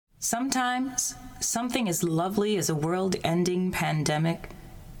Sometimes, something as lovely as a world-ending pandemic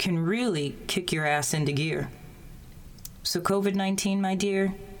can really kick your ass into gear. So COVID-19, my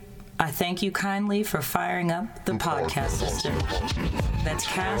dear, I thank you kindly for firing up the PodCaste system. That's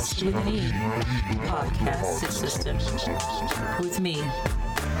cast with an E. PodCaste system. With me,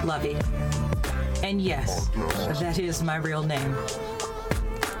 Lovey. And yes, that is my real name.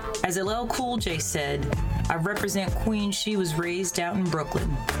 As LL Cool J said, I represent Queens. She was raised out in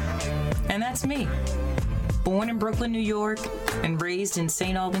Brooklyn. And that's me. Born in Brooklyn, New York, and raised in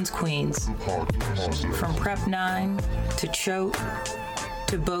St. Albans, Queens. From Prep 9 to Choate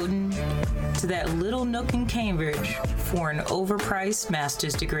to Bowdoin to that little nook in Cambridge for an overpriced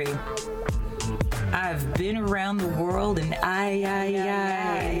master's degree. I've been around the world and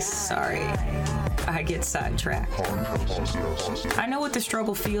sorry, I get sidetracked. I know what the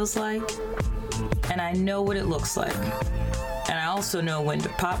struggle feels like, and I know what it looks like. And I also know when to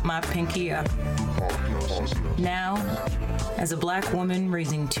pop my pinky up. Now, as a black woman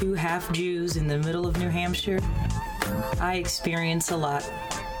raising 2 half-Jews in the middle of New Hampshire, I experience a lot.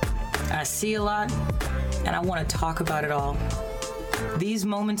 I see a lot, and I want to talk about it all. These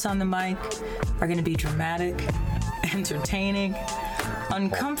moments on the mic are going to be dramatic, entertaining,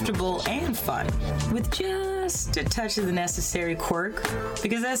 uncomfortable, and fun, with just a touch of the necessary quirk,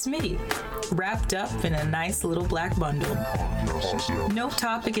 because that's me, wrapped up in a nice little black bundle. No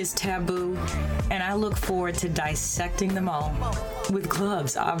topic is taboo, and I look forward to dissecting them all, with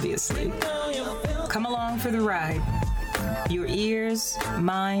gloves, obviously. Come along for the ride. Your ears,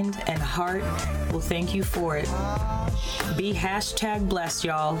 mind, and heart will thank you for it. Be #blessed,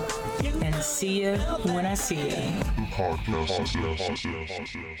 y'all, and see ya when I see ya.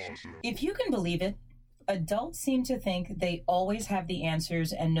 If you can believe it, adults seem to think they always have the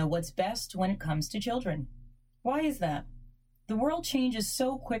answers and know what's best when it comes to children. Why is that? The world changes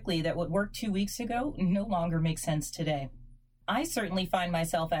so quickly that what worked 2 weeks ago no longer makes sense today. I certainly find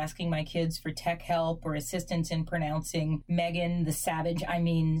myself asking my kids for tech help or assistance in pronouncing Megan the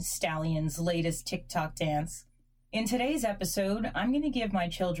Stallion's latest TikTok dance. In today's episode, I'm going to give my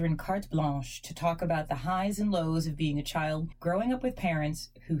children carte blanche to talk about the highs and lows of being a child growing up with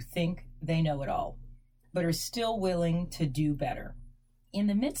parents who think they know it all, but are still willing to do better. In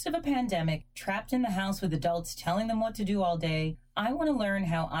the midst of a pandemic, trapped in the house with adults telling them what to do all day, I want to learn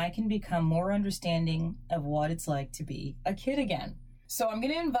how I can become more understanding of what it's like to be a kid again. So I'm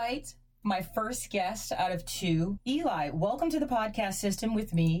going to invite my first guest out of 2, Eli. Welcome to the podcast system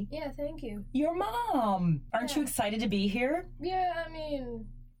with me. Yeah, thank you. Your mom. Aren't you excited to be here? Yeah, I mean,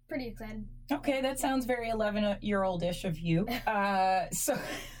 pretty excited. Okay, that sounds very 11-year-old-ish of you.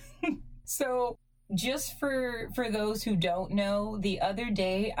 So just for those who don't know, the other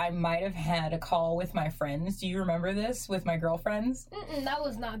day I might have had a call with my friends. Do you remember this? With my girlfriends? That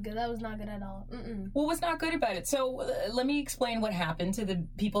was not good. That was not good at all. What was not good about it? So let me explain what happened to the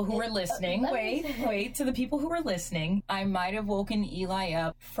people who were listening. Wait, to the people who were listening. I might have woken Eli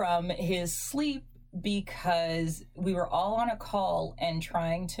up from his sleep because we were all on a call and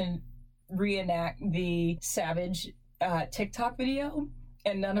trying to reenact the Savage TikTok video,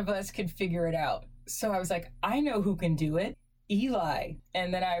 and none of us could figure it out. So I was like, I know who can do it. Eli.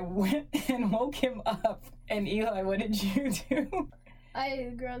 And then I went and woke him up. And Eli, what did you do?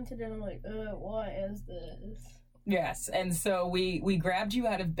 I grunted and I'm like, what is this? Yes. And so we grabbed you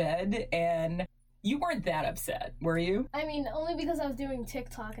out of bed, and you weren't that upset, were you? I mean, only because I was doing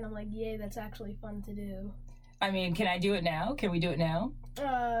TikTok and I'm like, yay, that's actually fun to do. I mean, can I do it now? Can we do it now?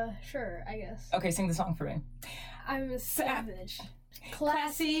 Sure, I guess. Okay, sing the song for me. I'm a savage.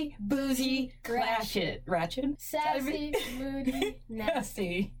 Classy, bougie, ratchet. Sassy, moody,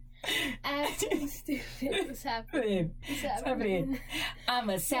 nasty. Acting stupid. What's happening? I'm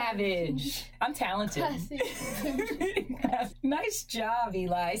a savage. I'm talented. Classy, Nice job,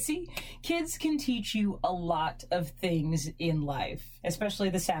 Eli. See, kids can teach you a lot of things in life, especially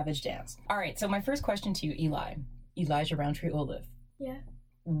the savage dance. All right, so my first question to you, Eli. Elijah Roundtree Olive. Yeah.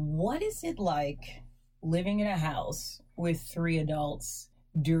 What is it like living in a house with 3 adults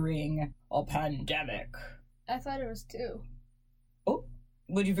during a pandemic? I thought it was 2. Oh,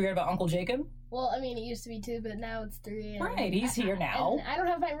 would you forget about Uncle Jacob? Well, I mean, it used to be 2, but now it's 3. Right, he's here now. I don't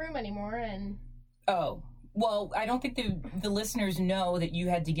have my room anymore, and... Oh, well, I don't think the listeners know that you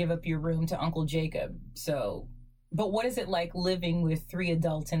had to give up your room to Uncle Jacob, so... But what is it like living with 3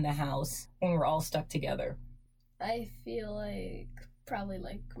 adults in the house when we're all stuck together? I feel like... probably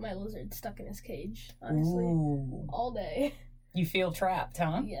like my lizard stuck in his cage, honestly. Ooh. All day. You feel trapped,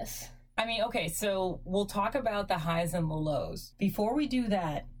 huh? Yes. I mean, okay, so we'll talk about the highs and the lows. Before we do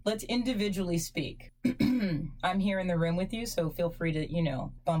that, let's individually speak. I'm here in the room with you, so feel free to,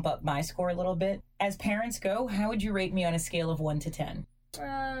 bump up my score a little bit. As parents go, how would you rate me on a scale of 1 to 10?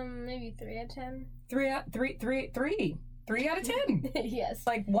 Maybe 3 out of 10. 3 out of 10? Yes.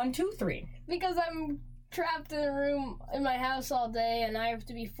 Like 1, 2, 3. Because I'm trapped in a room in my house all day, and I have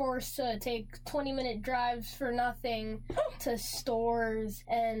to be forced to take 20-minute drives for nothing to stores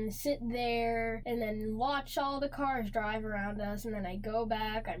and sit there and then watch all the cars drive around us, and then I go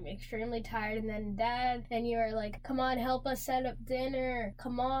back. I'm extremely tired, and then Dad and you're like, come on, help us set up dinner.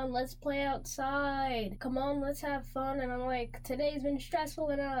 Come on, let's play outside. Come on, let's have fun. And I'm like, today's been stressful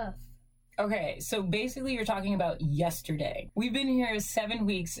enough. Okay, so basically you're talking about yesterday. We've been here 7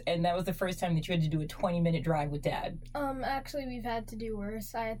 weeks, and that was the first time that you had to do a 20-minute drive with Dad. Actually, we've had to do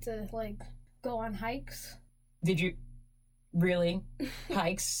worse. I had to, go on hikes. Did you? Really?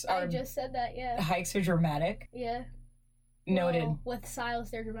 Hikes are... I just said that, yeah. Hikes are dramatic? Yeah. Noted. Well, with Silas,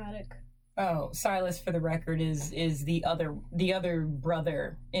 they're dramatic. Oh, Silas, for the record, is the other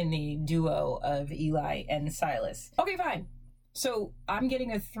brother in the duo of Eli and Silas. Okay, fine. So I'm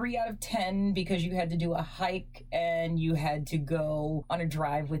getting a 3 out of 10 because you had to do a hike and you had to go on a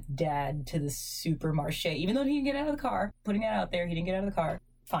drive with Dad to the supermarché, even though he didn't get out of the car. Putting that out there, he didn't get out of the car.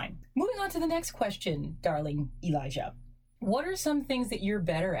 Fine. Moving on to the next question, darling Elijah. What are some things that you're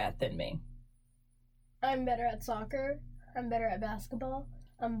better at than me? I'm better at soccer. I'm better at basketball.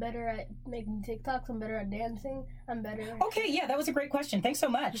 I'm better at making TikToks. I'm better at dancing. I'm better. Okay, yeah, that was a great question. Thanks so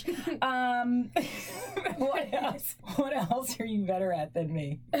much. What else? What else are you better at than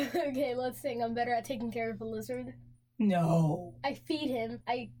me? Okay, let's sing. I'm better at taking care of a lizard. No. I feed him.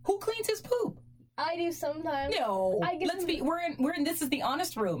 Who cleans his poop? I do sometimes. No. We're in this is the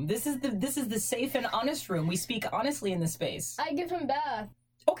honest room. This is the safe and honest room. We speak honestly in this space. I give him bath.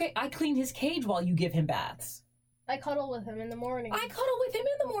 Okay, I clean his cage while you give him baths. I cuddle with him in the morning. I cuddle with him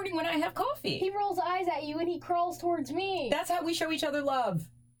in the morning when I have coffee. He rolls eyes at you and he crawls towards me. That's how we show each other love.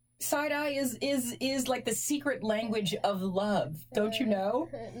 Side eye is like the secret language of love. Don't you know?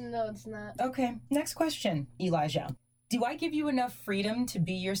 No, it's not. Okay, next question, Elijah. Do I give you enough freedom to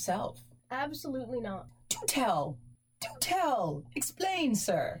be yourself? Absolutely not. Do tell. Do tell. Explain,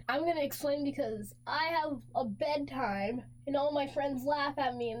 sir. I'm gonna explain because I have a bedtime and all my friends laugh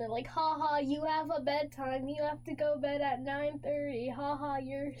at me and they're like, haha, you have a bedtime. You have to go bed at 9:30. Haha,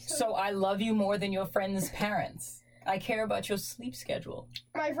 you're so I love you more than your friends' parents. I care about your sleep schedule.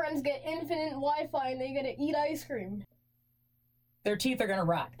 My friends get infinite Wi-Fi and they get to eat ice cream. Their teeth are gonna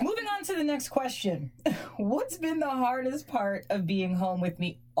rot. Moving on to the next question. What's been the hardest part of being home with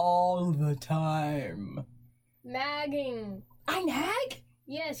me all the time? Nagging. I nag?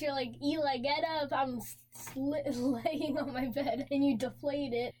 Yes, you're like, Eli, get up. I'm laying on my bed, and you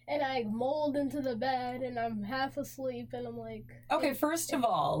deflate it, and I mold into the bed, and I'm half asleep, and I'm like... Okay, first of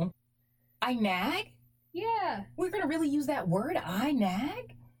all, I nag? Yeah. We're gonna really use that word, I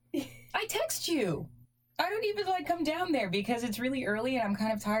nag? I text you. I don't even come down there because it's really early and I'm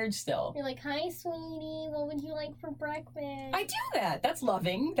kind of tired still. You're like, hi, sweetie, what would you like for breakfast? I do that. That's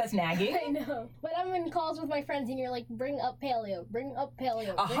loving. That's nagging. I know. But I'm in calls with my friends and you're like, bring up paleo, bring up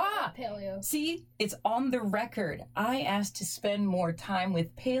paleo, Aha! bring up paleo. See, it's on the record. I asked to spend more time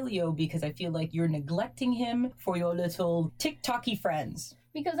with paleo because I feel like you're neglecting him for your little TikTok-y friends.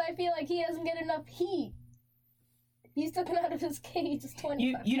 Because I feel like he doesn't get enough heat. He's taken out of his cage. It's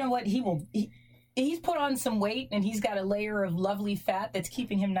 25. You know what? He's put on some weight, and he's got a layer of lovely fat that's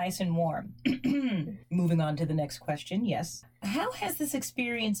keeping him nice and warm. Moving on to the next question, yes. How has this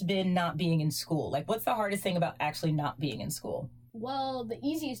experience been not being in school? What's the hardest thing about actually not being in school? Well, the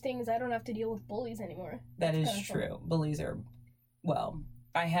easiest thing is I don't have to deal with bullies anymore. That is true. Bullies are, well,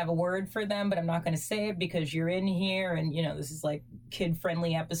 I have a word for them, but I'm not going to say it because you're in here, and, this is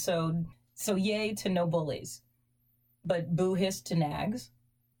kid-friendly episode. So yay to no bullies. But boo-hiss to nags.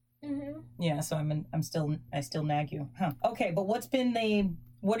 Mm-hmm. Yeah, so I still nag you. Huh. Okay, but what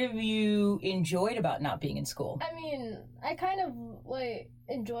have you enjoyed about not being in school? I mean, I kind of,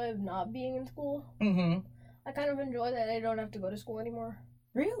 enjoy not being in school. Mm-hmm. I kind of enjoy that I don't have to go to school anymore.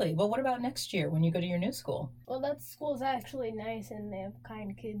 Really? Well, what about next year when you go to your new school? Well, that school is actually nice, and they have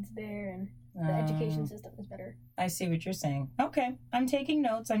kind kids there, and the education system is better. I see what you're saying. Okay, I'm taking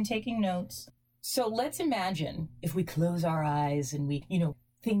notes. So let's imagine if we close our eyes and we,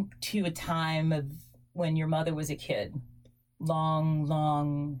 think to a time of when your mother was a kid. I'm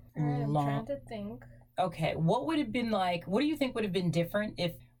trying to think. Okay, what would it have been like? What do you think would have been different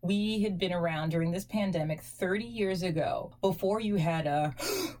if we had been around during this pandemic 30 years ago, before you had a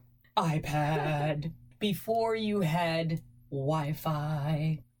iPad, before you had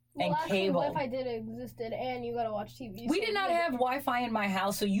Wi-Fi, Well, and actually, cable. Wi-Fi did existed, and you gotta watch TV. We did not have Wi-Fi in my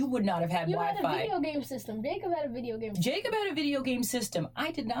house, so you would not have had Wi-Fi. You had a video game system. Jacob had a video game system. Jacob had a video game system.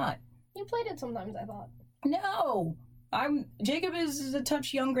 I did not. You played it sometimes, I thought. No. Jacob is a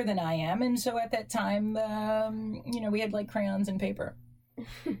touch younger than I am, and so at that time, we had like crayons and paper.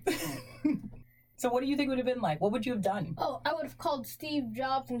 So what do you think it would have been like? What would you have done? Oh, I would have called Steve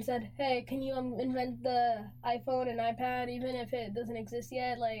Jobs and said, hey, can you invent the iPhone and iPad, even if it doesn't exist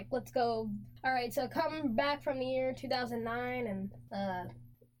yet? Like, let's go. All right, so come back from the year 2009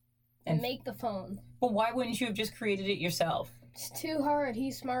 and make the phone. Well, why wouldn't you have just created it yourself? It's too hard.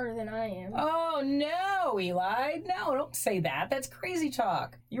 He's smarter than I am. Oh, no, Eli. No, don't say that. That's crazy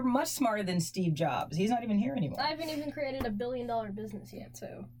talk. You're much smarter than Steve Jobs. He's not even here anymore. I haven't even created $1 billion business yet,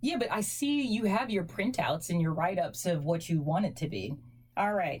 so. Yeah, but I see you have your printouts and your write-ups of what you want it to be.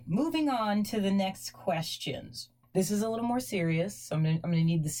 All right, moving on to the next questions. This is a little more serious, so I'm gonna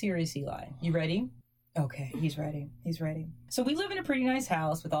need the serious Eli. You ready? Okay, he's ready. So we live in a pretty nice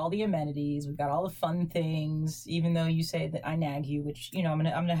house with all the amenities. We've got all the fun things, even though you say that I nag you, which, I'm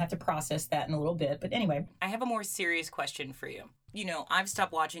gonna have to process that in a little bit. But anyway, I have a more serious question for you. I've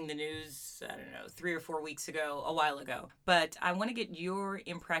stopped watching the news, 3 or 4 weeks ago, a while ago. But I want to get your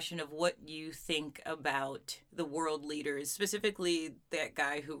impression of what you think about the world leaders, specifically that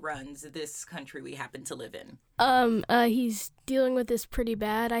guy who runs this country we happen to live in. He's dealing with this pretty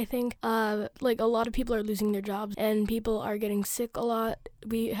bad, I think. A lot of people are losing their jobs and people are getting sick a lot.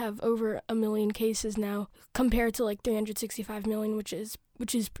 We have over 1 million cases now compared to 365 million, which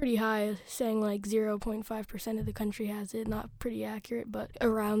is pretty high, saying 0.5% of the country has it. Not pretty accurate, but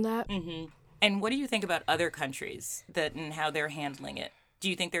around that. Mm-hmm. And what do you think about other countries and how they're handling it? Do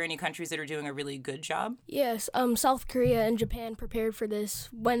you think there are any countries that are doing a really good job? Yes, South Korea and Japan prepared for this.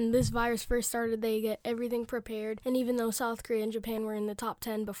 When this virus first started, they get everything prepared. And even though South Korea and Japan were in the top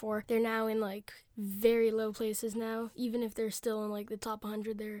 10 before, they're now in very low places now. Even if they're still in the top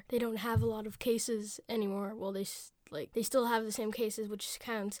 100, they don't have a lot of cases anymore. Well, they still have the same cases, which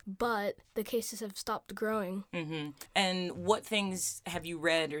counts, but the cases have stopped growing. Mm-hmm. And what things have you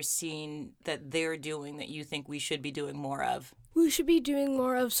read or seen that they're doing that you think we should be doing more of? We should be doing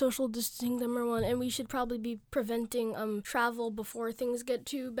more of social distancing, number one, and we should probably be preventing travel before things get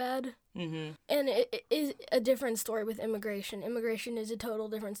too bad. Mm-hmm. And it is a different story with immigration. Immigration is a total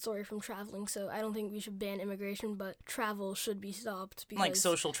different story from traveling, so I don't think we should ban immigration, but travel should be stopped. Like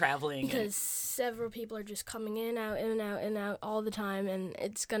social traveling. Because several people are just coming in, out, in and out, in and out all the time, and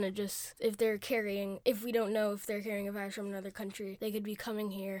it's gonna just, if we don't know if they're carrying a virus from another country, they could be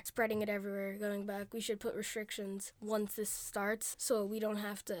coming here, spreading it everywhere, going back. We should put restrictions once this starts, so we don't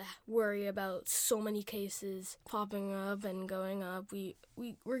have to worry about so many cases popping up and going up.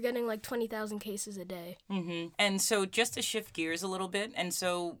 We're getting 20,000 cases a day. Mm-hmm. And so just to shift gears a little bit, and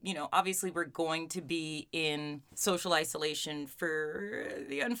so, obviously we're going to be in social isolation for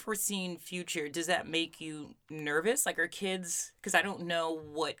the unforeseen future. Does that make you nervous? Are kids, because I don't know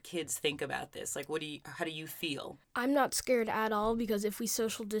what kids think about this. How do you feel? I'm not scared at all because if we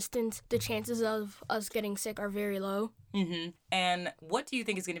social distance, the chances of us getting sick are very low. Mm-hmm. And what do you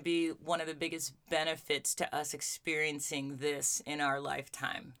think is going to be one of the biggest benefits to us experiencing this in our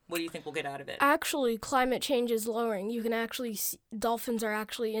lifetime? What do you think we'll get out of it? Actually, climate change is lowering. You can actually see dolphins are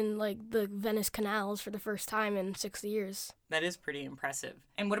actually in the Venice canals for the first time in 60 years. That is pretty impressive.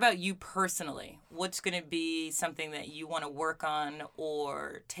 And what about you personally? What's going to be something that you want to work on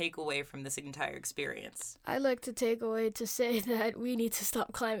or take away from this entire experience? I'd like to take away to say that we need to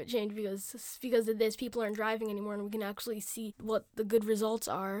stop climate change because of this. People aren't driving anymore and we can actually see what the good results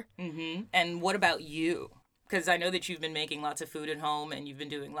are. Mm-hmm. And what about you? Because I know that you've been making lots of food at home and you've been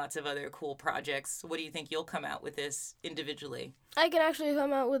doing lots of other cool projects. What do you think you'll come out with this individually? I can actually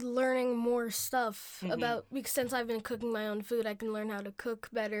come out with learning more stuff because since I've been cooking my own food, I can learn how to cook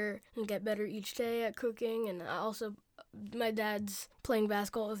better and get better each day at cooking. And my dad's playing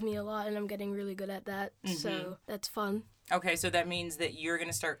basketball with me a lot and I'm getting really good at that. Mm-hmm. So that's fun. Okay, so that means that you're going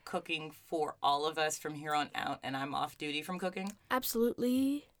to start cooking for all of us from here on out and I'm off duty from cooking?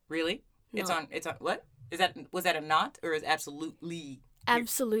 Absolutely. Really? No. It's on what? Was that a not or is absolutely?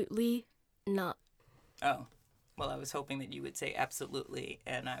 Absolutely not. Oh, well, I was hoping that you would say absolutely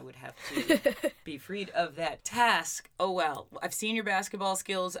and I would have to be freed of that task. Oh, well, I've seen your basketball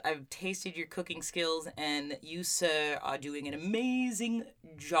skills. I've tasted your cooking skills and you, sir, are doing an amazing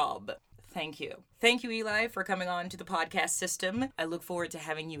job. Thank you. Thank you, Eli, for coming on to the podcast system. I look forward to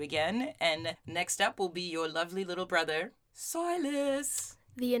having you again. And next up will be your lovely little brother, Silas.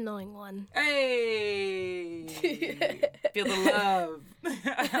 The annoying one. Hey! Feel the love.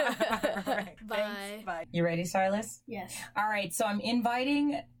 All right, bye. Thanks. Bye. You ready, Silas? Yes. All right, so I'm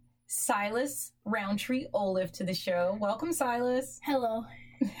inviting Silas Roundtree Olive to the show. Welcome, Silas. Hello.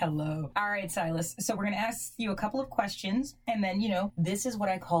 Hello. All right, Silas. So we're going to ask you a couple of questions, and then, this is what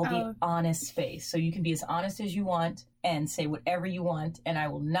I call the honest space. So you can be as honest as you want and say whatever you want, and I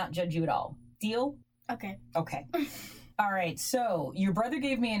will not judge you at all. Deal? Okay. Okay. All right, so your brother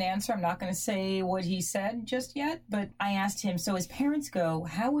gave me an answer. I'm not going to say what he said just yet, but I asked him, so as parents go,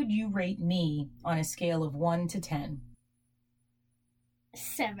 how would you rate me on a scale of 1 to 10?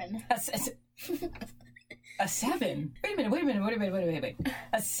 7. A 7? Wait a minute.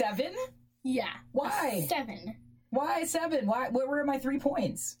 A 7? Yeah. Why? 7. Why 7? Why? What were my 3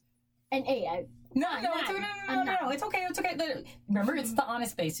 points? An 8. No, it's okay. Remember, it's the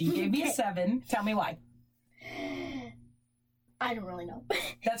honest space. So you gave me a 7. Tell me why. I don't really know.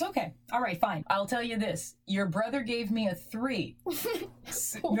 That's okay. All right, fine. I'll tell you this. Your brother gave me a 3.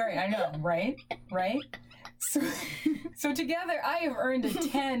 Right, I know, right? So together, I have earned a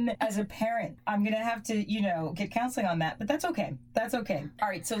 10 as a parent. I'm going to have to, get counseling on that, but that's okay. All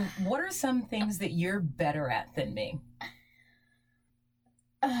right, so what are some things that you're better at than me?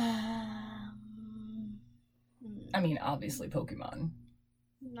 I mean, obviously Pokemon.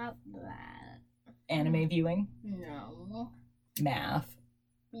 Not that. Anime viewing? No. Math?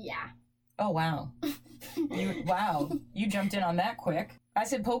 Yeah. Oh, wow. You jumped in on that quick. I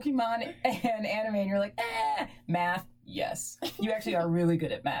said Pokemon and anime, and you're like, math, yes. You actually are really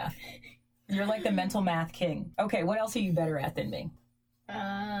good at math. You're like the mental math king. Okay, what else are you better at than me?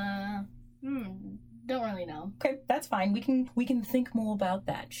 Don't really know. Okay, that's fine. We can think more about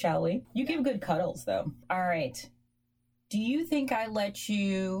that, shall we? You give good cuddles, though. All right. Do you think I let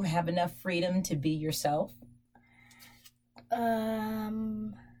you have enough freedom to be yourself?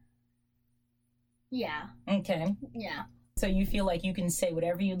 Yeah. Okay. Yeah. So you feel like you can say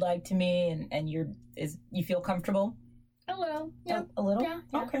whatever you'd like to me, and you feel comfortable? A little. Yeah. A little? Yeah.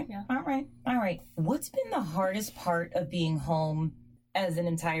 Okay. Yeah. All right. What's been the hardest part of being home as an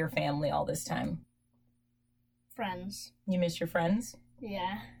entire family all this time? Friends. You miss your friends?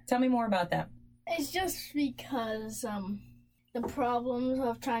 Yeah. Tell me more about that. It's just because the problems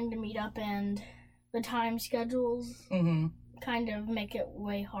of trying to meet up and the time schedules kind of make it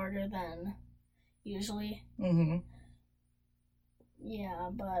way harder than usually. Yeah,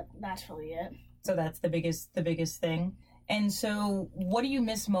 but that's really it. So that's the biggest thing. And so what do you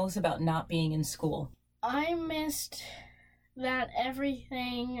miss most about not being in school? I missed that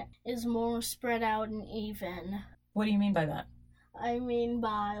everything is more spread out and even. What do you mean by that? I mean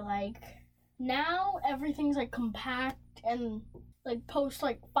by, now everything's, compact and, post,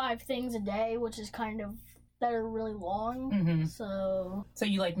 5 things a day, which is kind of, that are really long, So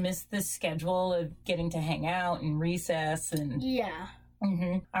you, miss the schedule of getting to hang out and recess and... Yeah.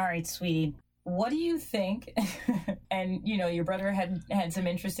 All right, sweetie. What do you think? And, your brother had some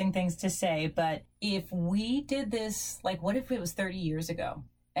interesting things to say, but if we did this, what if it was 30 years ago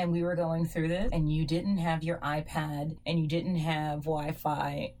and we were going through this and you didn't have your iPad and you didn't have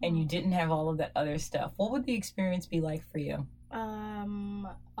Wi-Fi and you didn't have all of that other stuff? What would the experience be like for you?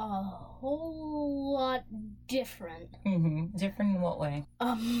 A whole lot different. Different in what way?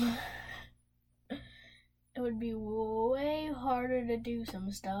 It would be way harder to do some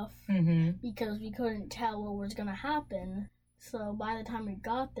stuff because we couldn't tell what was gonna happen. So by the time we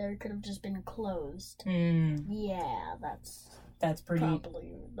got there, it could have just been closed. Yeah, that's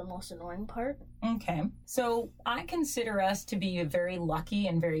probably the most annoying part. Okay, so I consider us to be very lucky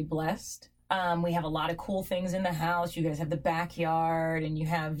and very blessed. We have a lot of cool things in the house. You guys have the backyard, and you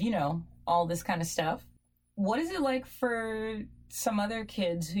have all this kind of stuff. What is it like for some other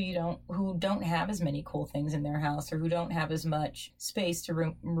kids who don't have as many cool things in their house or who don't have as much space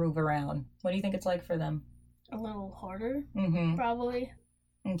to move around? What do you think it's like for them? A little harder, probably.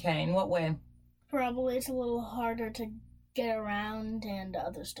 Okay, in what way? Probably it's a little harder to get around and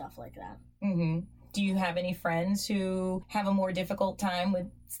other stuff like that. Do you have any friends who have a more difficult time with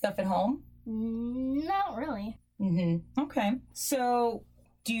stuff at home? Not really. Okay. So,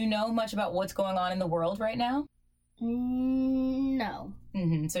 do you know much about what's going on in the world right now? No.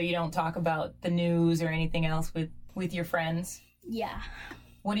 So you don't talk about the news or anything else with your friends? Yeah.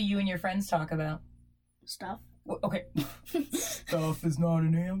 What do you and your friends talk about? Stuff. Okay. Stuff is not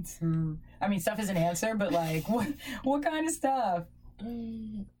an answer. I mean, stuff is an answer, but what kind of stuff?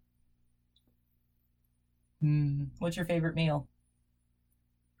 What's your favorite meal?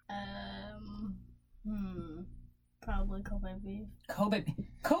 Probably Kobe beef.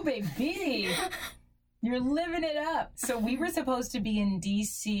 Kobe beef! You're living it up. So we were supposed to be in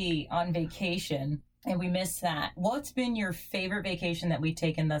D.C. on vacation, and we missed that. What's been your favorite vacation that we've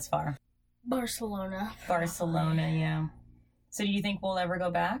taken thus far? Barcelona. Barcelona, yeah. So do you think we'll ever go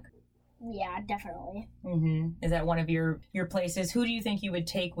back? Yeah, definitely. Mm-hmm. Is that one of your places? Who do you think you would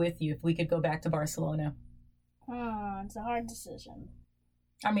take with you if we could go back to Barcelona? It's a hard decision.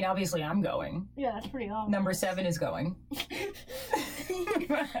 I mean, obviously I'm going. Yeah, that's pretty obvious. Number 7 is going.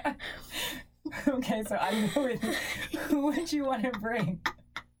 Okay, so I'm going. Who would you want to bring?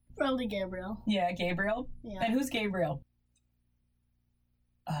 Probably Gabriel. Yeah, Gabriel? Yeah. And who's Gabriel?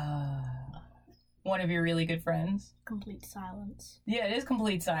 One of your really good friends? Complete silence. Yeah, it is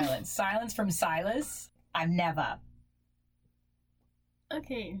complete silence. Silence from Silas? I've never.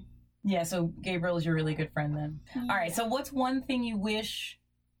 Okay. Yeah, so Gabriel is your really good friend then. Yeah. All right, so what's one thing you wish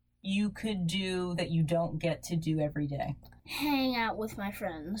you could do that you don't get to do every day? Hang out with my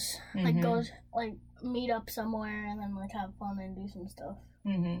friends. Mm-hmm. Like, go, like, meet up somewhere and then, like, have fun and do some stuff.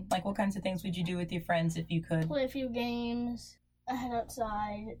 Mm-hmm. Like, what kinds of things would you do with your friends if you could? Play a few games, head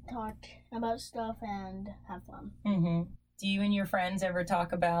outside, talk about stuff, and have fun. Mm-hmm. Do you and your friends ever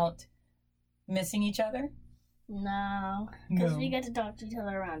talk about missing each other? No, because we get to talk to each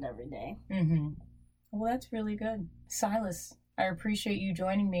other around every day. Mm-hmm. Well, that's really good. Silas, I appreciate you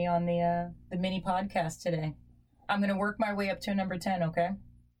joining me on the mini podcast today. I'm going to work my way up to number 10, okay?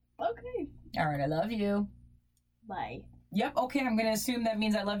 Okay. All right, I love you. Bye. Yep, okay, I'm going to assume that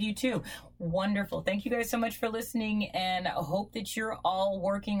means I love you too. Wonderful. Thank you guys so much for listening, and I hope that you're all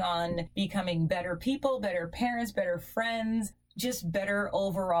working on becoming better people, better parents, better friends, just better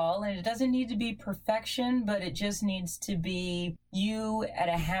overall. And it doesn't need to be perfection, but it just needs to be you at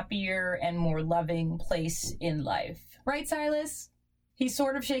a happier and more loving place in life. Right, Silas? He's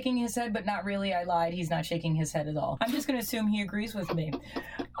sort of shaking his head, but not really. I lied. He's not shaking his head at all. I'm just going to assume he agrees with me.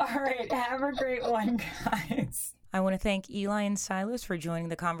 All right, have a great one, guys. I want to thank Eli and Silas for joining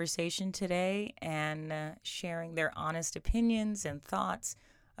the conversation today and sharing their honest opinions and thoughts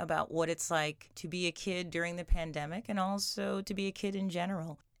about what it's like to be a kid during the pandemic and also to be a kid in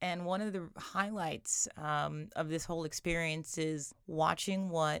general. And one of the highlights of this whole experience is watching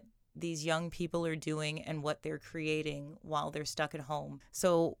what these young people are doing and what they're creating while they're stuck at home.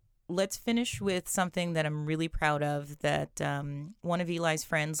 So let's finish with something that I'm really proud of that one of Eli's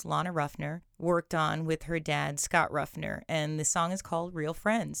friends, Lana Ruffner, worked on with her dad, Scott Ruffner. And the song is called Real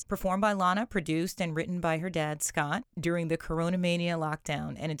Friends. Performed by Lana, produced and written by her dad, Scott, during the Coronamania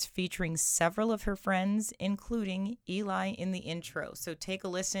lockdown. And it's featuring several of her friends, including Eli in the intro. So take a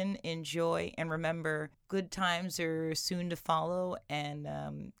listen, enjoy, and remember, good times are soon to follow, and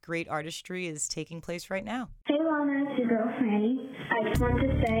great artistry is taking place right now. Hey Lana, it's your girl Franny. I just want to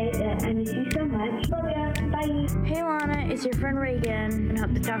say that I miss you so much. Love ya. Bye. Hey Lana, it's your friend Reagan, and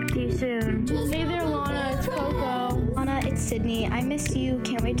hope to talk to you soon. Hey there, Lana. It's Coco. Lana, it's Sydney. I miss you.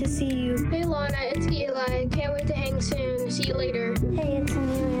 Can't wait to see you. Hey Lana, it's Eli. Can't wait to hang soon. See you later. Hey, it's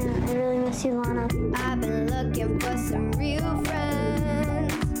Amelia. I really miss you, Lana. I've been looking for some real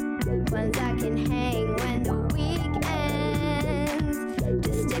friends, ones I can hang when the week ends,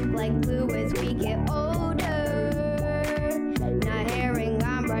 to stick like glue as we get older, not hearing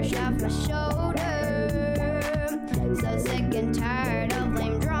I'm brushed off my shoulder, so sick and tired of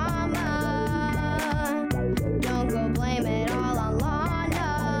lame drama, don't go blame it all on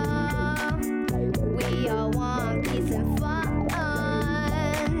Lana, we all want peace and fun,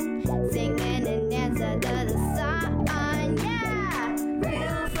 singing and dancing to the sun, yeah,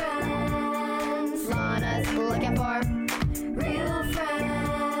 real friends, Lana's looking for real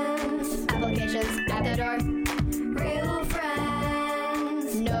friends, applications at the door, real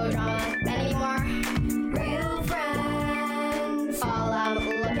friends, no drama anymore, real friends, all I'm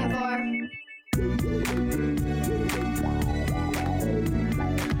looking for.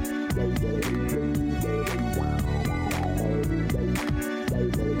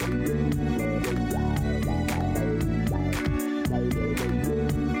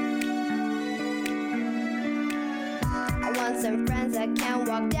 I want some friends that can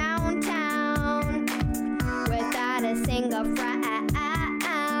walk downtown without a single frown,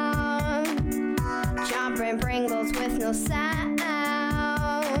 chomping Pringles with no sound,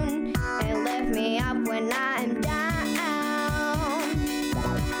 and lift me up when I'm down.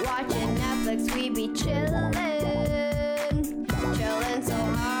 Watching Netflix, we be chillin', chillin' so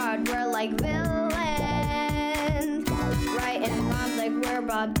hard, we're like villains, writing rhymes like we're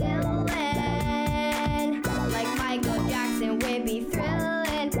Bob Dylan, like Michael Jackson, we be thrillin'.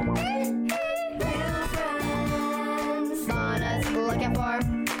 Real friends, Lana's looking for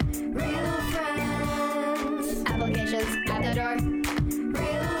real friends, applications at the door,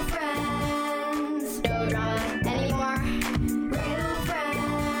 real friends, no drama anymore, real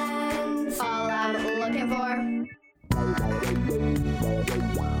friends, all I'm looking for.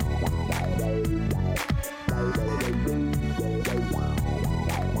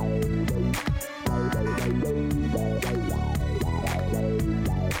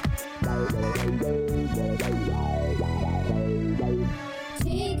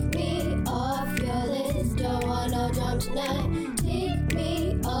 tonight. Take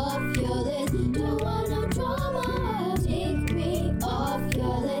me off your list. Don't want no drama. Take me off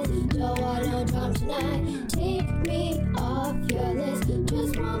your list. Don't want no drama tonight. Take me off your list.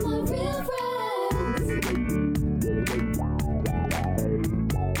 Just want my real friends.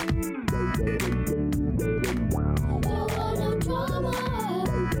 Don't want no drama.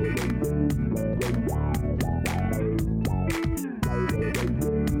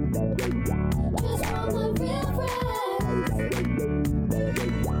 Just want my real friends.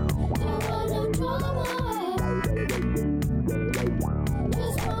 Don't want no drama.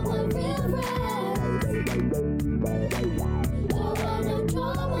 Just want my real friends. Don't want no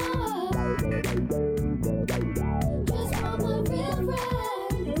drama.